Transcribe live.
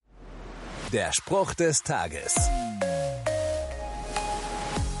Der Spruch des Tages.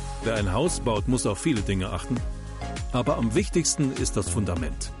 Wer ein Haus baut, muss auf viele Dinge achten. Aber am wichtigsten ist das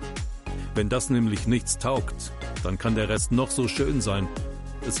Fundament. Wenn das nämlich nichts taugt, dann kann der Rest noch so schön sein.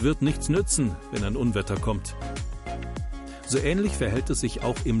 Es wird nichts nützen, wenn ein Unwetter kommt. So ähnlich verhält es sich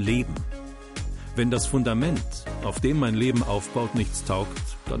auch im Leben. Wenn das Fundament, auf dem mein Leben aufbaut, nichts taugt,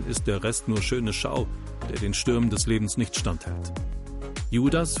 dann ist der Rest nur schöne Schau, der den Stürmen des Lebens nicht standhält.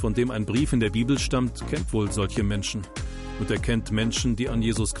 Judas, von dem ein Brief in der Bibel stammt, kennt wohl solche Menschen. Und er kennt Menschen, die an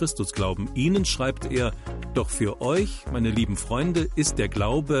Jesus Christus glauben. Ihnen schreibt er: Doch für euch, meine lieben Freunde, ist der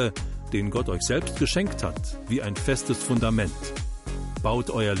Glaube, den Gott euch selbst geschenkt hat, wie ein festes Fundament. Baut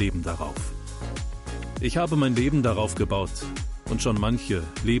euer Leben darauf. Ich habe mein Leben darauf gebaut und schon manche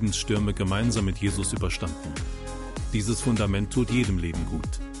Lebensstürme gemeinsam mit Jesus überstanden. Dieses Fundament tut jedem Leben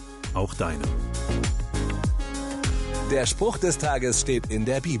gut, auch deinem. Der Spruch des Tages steht in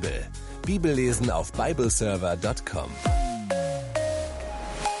der Bibel. Bibellesen auf bibleserver.com.